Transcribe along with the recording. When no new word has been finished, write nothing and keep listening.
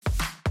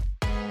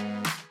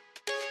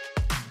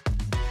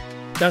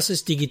Das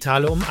ist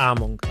digitale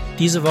Umarmung.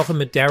 Diese Woche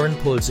mit Darren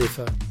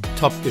Pulsipher.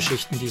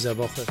 Top-Geschichten dieser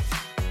Woche.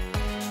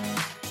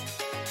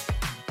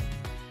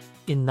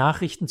 In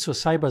Nachrichten zur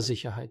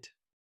Cybersicherheit.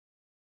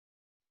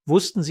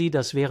 Wussten Sie,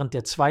 dass während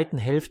der zweiten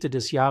Hälfte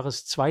des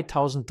Jahres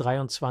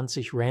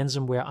 2023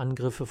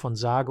 Ransomware-Angriffe von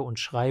sage und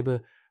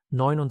schreibe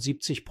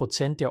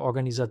 79% der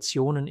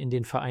Organisationen in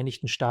den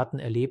Vereinigten Staaten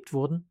erlebt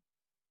wurden?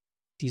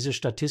 Diese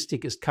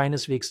Statistik ist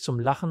keineswegs zum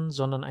Lachen,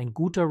 sondern ein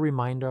guter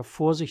Reminder,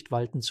 Vorsicht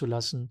walten zu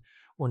lassen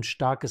und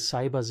starke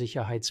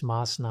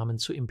Cybersicherheitsmaßnahmen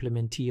zu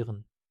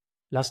implementieren.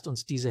 Lasst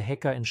uns diese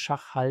Hacker in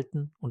Schach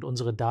halten und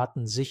unsere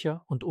Daten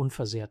sicher und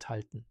unversehrt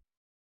halten.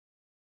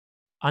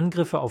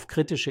 Angriffe auf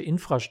kritische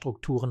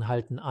Infrastrukturen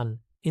halten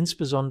an,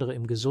 insbesondere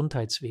im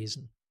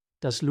Gesundheitswesen.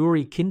 Das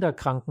Lurie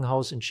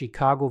Kinderkrankenhaus in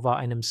Chicago war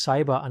einem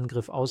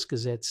Cyberangriff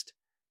ausgesetzt,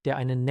 der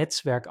einen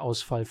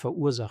Netzwerkausfall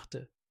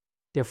verursachte.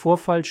 Der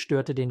Vorfall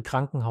störte den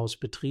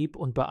Krankenhausbetrieb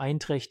und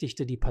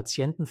beeinträchtigte die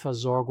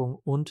Patientenversorgung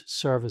und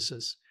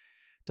Services.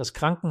 Das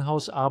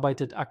Krankenhaus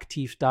arbeitet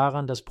aktiv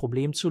daran, das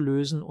Problem zu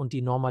lösen und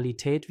die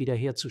Normalität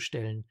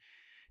wiederherzustellen.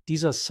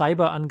 Dieser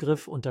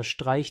Cyberangriff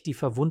unterstreicht die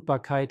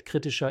Verwundbarkeit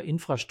kritischer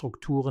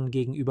Infrastrukturen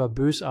gegenüber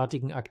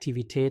bösartigen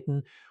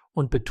Aktivitäten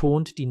und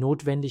betont die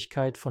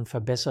Notwendigkeit von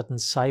verbesserten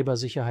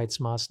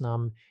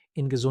Cybersicherheitsmaßnahmen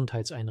in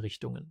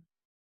Gesundheitseinrichtungen.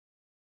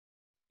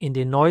 In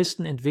den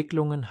neuesten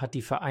Entwicklungen hat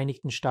die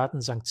Vereinigten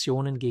Staaten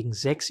Sanktionen gegen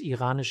 6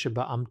 iranische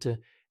Beamte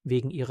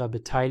wegen ihrer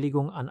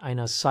Beteiligung an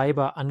einer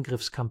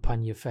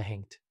Cyber-Angriffskampagne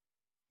verhängt.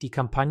 Die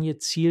Kampagne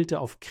zielte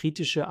auf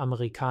kritische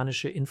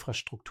amerikanische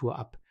Infrastruktur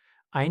ab,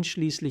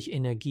 einschließlich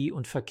Energie-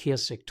 und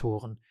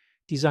Verkehrssektoren.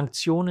 Die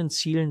Sanktionen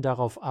zielen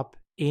darauf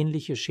ab,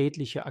 ähnliche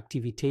schädliche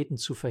Aktivitäten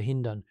zu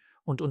verhindern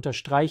und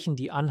unterstreichen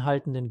die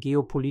anhaltenden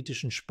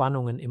geopolitischen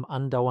Spannungen im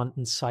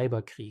andauernden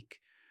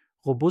Cyberkrieg.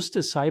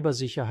 Robuste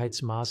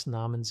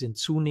Cybersicherheitsmaßnahmen sind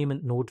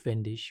zunehmend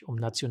notwendig, um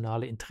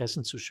nationale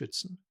Interessen zu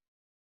schützen.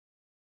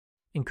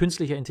 In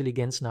künstlicher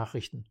Intelligenz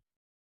Nachrichten.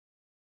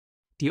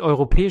 Die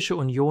Europäische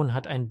Union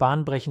hat ein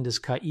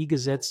bahnbrechendes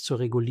KI-Gesetz zur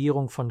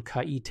Regulierung von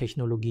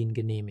KI-Technologien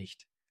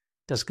genehmigt.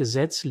 Das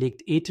Gesetz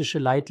legt ethische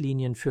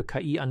Leitlinien für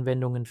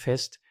KI-Anwendungen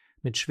fest,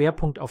 mit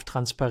Schwerpunkt auf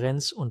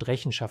Transparenz und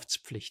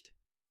Rechenschaftspflicht.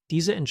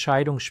 Diese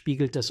Entscheidung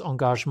spiegelt das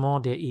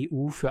Engagement der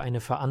EU für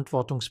eine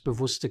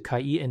verantwortungsbewusste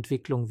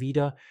KI-Entwicklung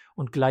wider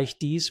und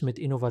gleicht dies mit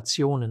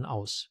Innovationen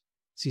aus.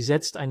 Sie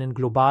setzt einen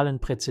globalen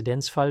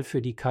Präzedenzfall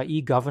für die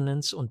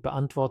KI-Governance und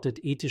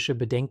beantwortet ethische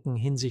Bedenken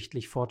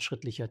hinsichtlich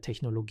fortschrittlicher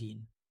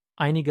Technologien.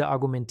 Einige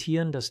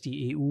argumentieren, dass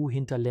die EU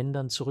hinter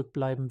Ländern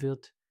zurückbleiben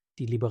wird,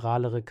 die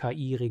liberalere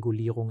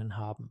KI-Regulierungen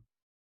haben.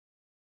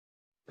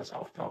 Das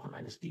Auftauchen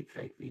eines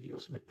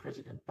Deepfake-Videos mit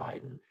Präsident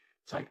Biden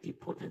zeigt die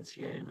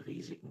potenziellen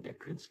Risiken der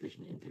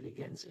künstlichen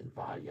Intelligenz in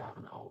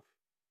Wahljahren auf.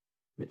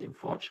 Mit dem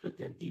Fortschritt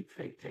der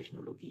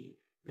Deepfake-Technologie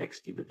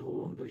wächst die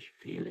Bedrohung durch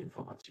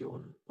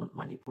Fehlinformationen und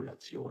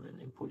Manipulationen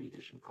im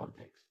politischen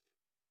Kontext.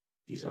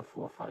 Dieser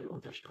Vorfall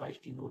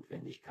unterstreicht die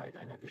Notwendigkeit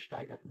einer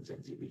gesteigerten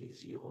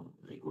Sensibilisierung,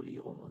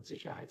 Regulierung und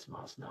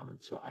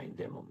Sicherheitsmaßnahmen zur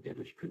Eindämmung der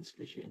durch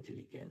künstliche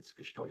Intelligenz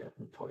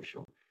gesteuerten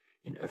Täuschung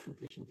in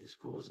öffentlichen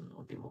Diskursen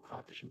und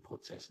demokratischen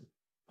Prozessen.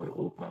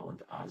 Europa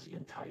und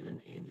Asien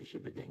teilen ähnliche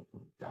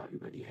Bedenken, da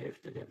über die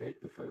Hälfte der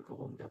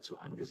Weltbevölkerung dazu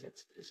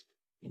angesetzt ist,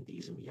 in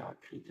diesem Jahr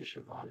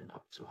kritische Wahlen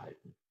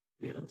abzuhalten,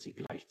 während sie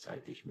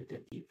gleichzeitig mit der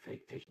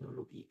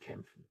Deepfake-Technologie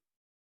kämpfen.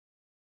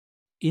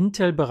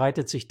 Intel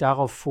bereitet sich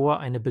darauf vor,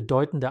 eine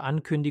bedeutende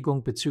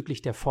Ankündigung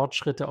bezüglich der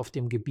Fortschritte auf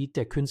dem Gebiet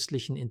der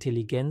künstlichen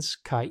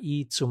Intelligenz,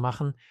 KI, zu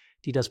machen,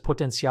 die das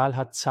Potenzial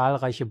hat,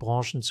 zahlreiche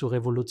Branchen zu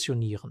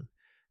revolutionieren.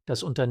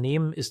 Das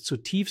Unternehmen ist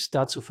zutiefst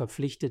dazu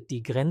verpflichtet,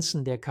 die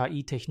Grenzen der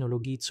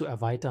KI-Technologie zu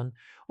erweitern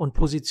und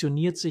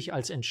positioniert sich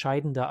als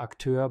entscheidender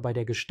Akteur bei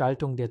der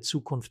Gestaltung der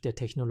Zukunft der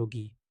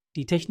Technologie.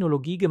 Die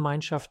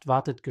Technologiegemeinschaft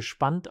wartet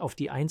gespannt auf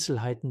die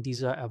Einzelheiten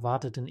dieser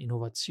erwarteten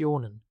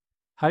Innovationen.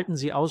 Halten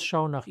Sie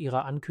Ausschau nach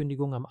ihrer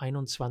Ankündigung am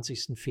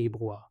 21.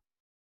 Februar.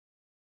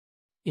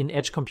 In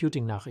Edge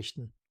Computing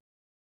Nachrichten.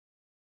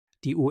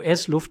 Die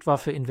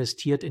US-Luftwaffe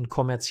investiert in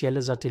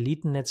kommerzielle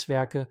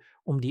Satellitennetzwerke,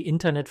 um die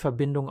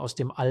Internetverbindung aus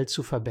dem All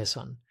zu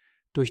verbessern.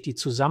 Durch die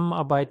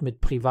Zusammenarbeit mit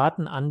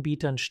privaten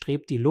Anbietern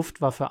strebt die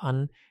Luftwaffe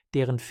an,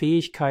 deren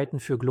Fähigkeiten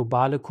für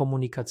globale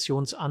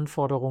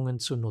Kommunikationsanforderungen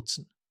zu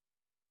nutzen.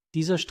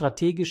 Dieser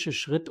strategische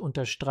Schritt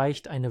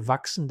unterstreicht eine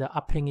wachsende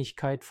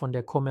Abhängigkeit von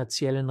der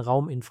kommerziellen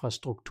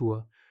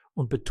Rauminfrastruktur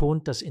und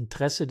betont das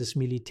Interesse des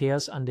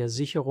Militärs an der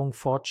Sicherung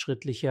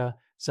fortschrittlicher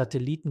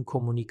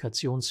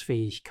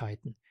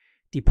Satellitenkommunikationsfähigkeiten.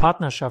 Die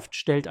Partnerschaft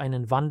stellt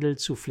einen Wandel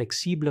zu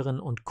flexibleren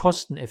und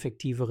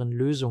kosteneffektiveren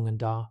Lösungen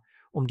dar,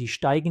 um die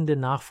steigende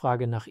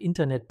Nachfrage nach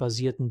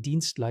internetbasierten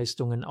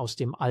Dienstleistungen aus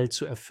dem All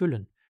zu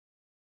erfüllen.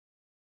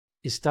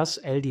 Ist das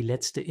die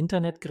letzte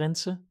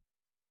Internetgrenze?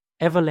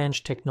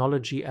 Avalanche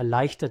Technology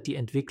erleichtert die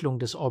Entwicklung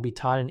des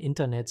orbitalen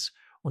Internets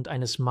und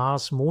eines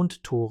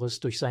Mars-Mondtores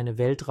durch seine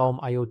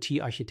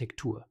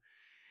Weltraum-IoT-Architektur.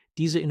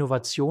 Diese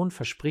Innovation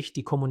verspricht,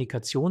 die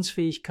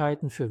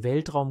Kommunikationsfähigkeiten für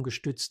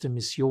weltraumgestützte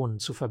Missionen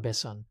zu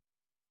verbessern.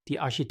 Die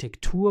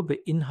Architektur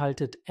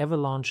beinhaltet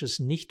Avalanches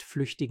nicht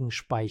flüchtigen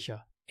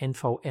Speicher,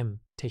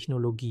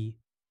 NVM-Technologie,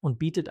 und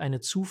bietet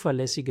eine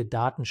zuverlässige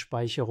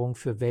Datenspeicherung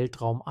für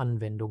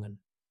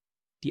Weltraumanwendungen.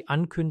 Die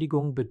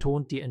Ankündigung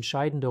betont die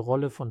entscheidende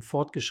Rolle von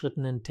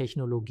fortgeschrittenen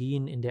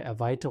Technologien in der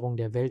Erweiterung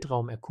der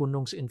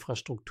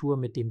Weltraumerkundungsinfrastruktur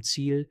mit dem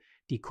Ziel,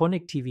 die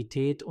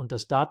Konnektivität und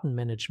das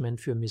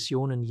Datenmanagement für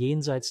Missionen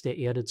jenseits der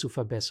Erde zu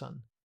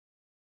verbessern.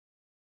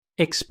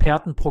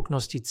 Experten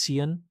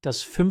prognostizieren,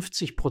 dass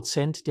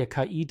 50% der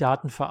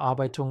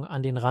KI-Datenverarbeitung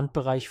an den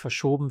Randbereich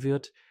verschoben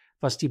wird,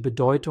 was die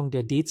Bedeutung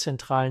der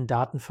dezentralen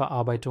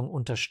Datenverarbeitung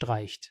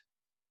unterstreicht.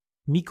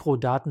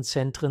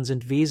 Mikrodatenzentren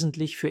sind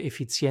wesentlich für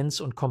Effizienz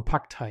und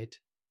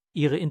Kompaktheit.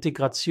 Ihre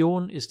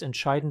Integration ist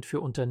entscheidend für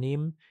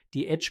Unternehmen,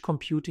 die Edge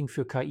Computing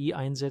für KI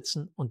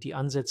einsetzen und die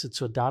Ansätze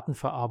zur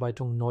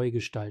Datenverarbeitung neu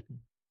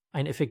gestalten.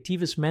 Ein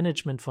effektives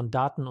Management von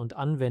Daten und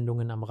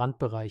Anwendungen am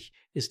Randbereich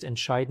ist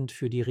entscheidend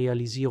für die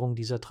Realisierung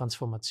dieser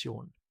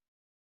Transformation.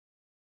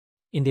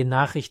 In den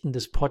Nachrichten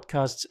des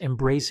Podcasts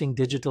Embracing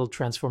Digital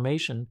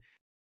Transformation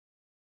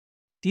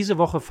diese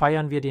Woche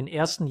feiern wir den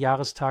ersten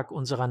Jahrestag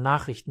unserer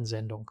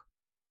Nachrichtensendung.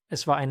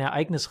 Es war ein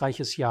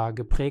ereignisreiches Jahr,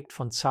 geprägt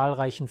von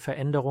zahlreichen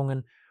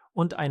Veränderungen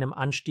und einem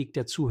Anstieg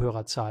der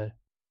Zuhörerzahl.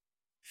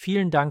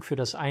 Vielen Dank für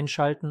das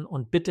Einschalten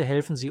und bitte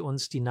helfen Sie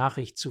uns, die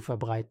Nachricht zu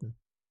verbreiten.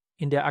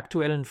 In der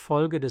aktuellen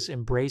Folge des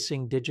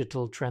Embracing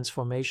Digital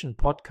Transformation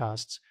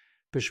Podcasts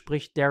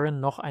bespricht Darren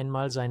noch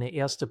einmal seine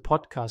erste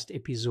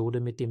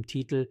Podcast-Episode mit dem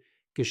Titel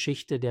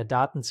Geschichte der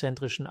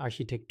datenzentrischen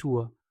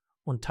Architektur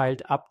und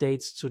teilt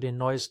Updates zu den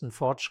neuesten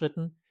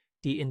Fortschritten,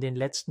 die in den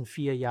letzten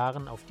 4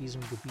 Jahren auf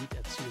diesem Gebiet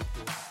erzielt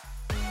wurden.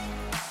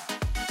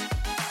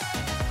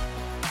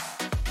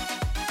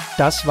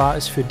 Das war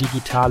es für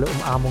Digitale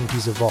Umarmung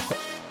diese Woche.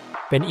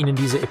 Wenn Ihnen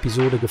diese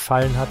Episode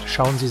gefallen hat,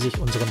 schauen Sie sich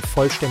unseren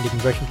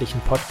vollständigen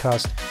wöchentlichen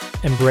Podcast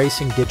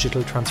Embracing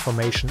Digital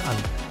Transformation an.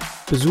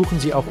 Besuchen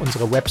Sie auch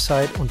unsere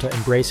Website unter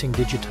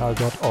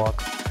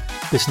embracingdigital.org.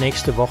 Bis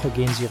nächste Woche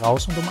gehen Sie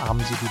raus und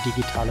umarmen Sie die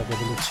digitale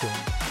Revolution.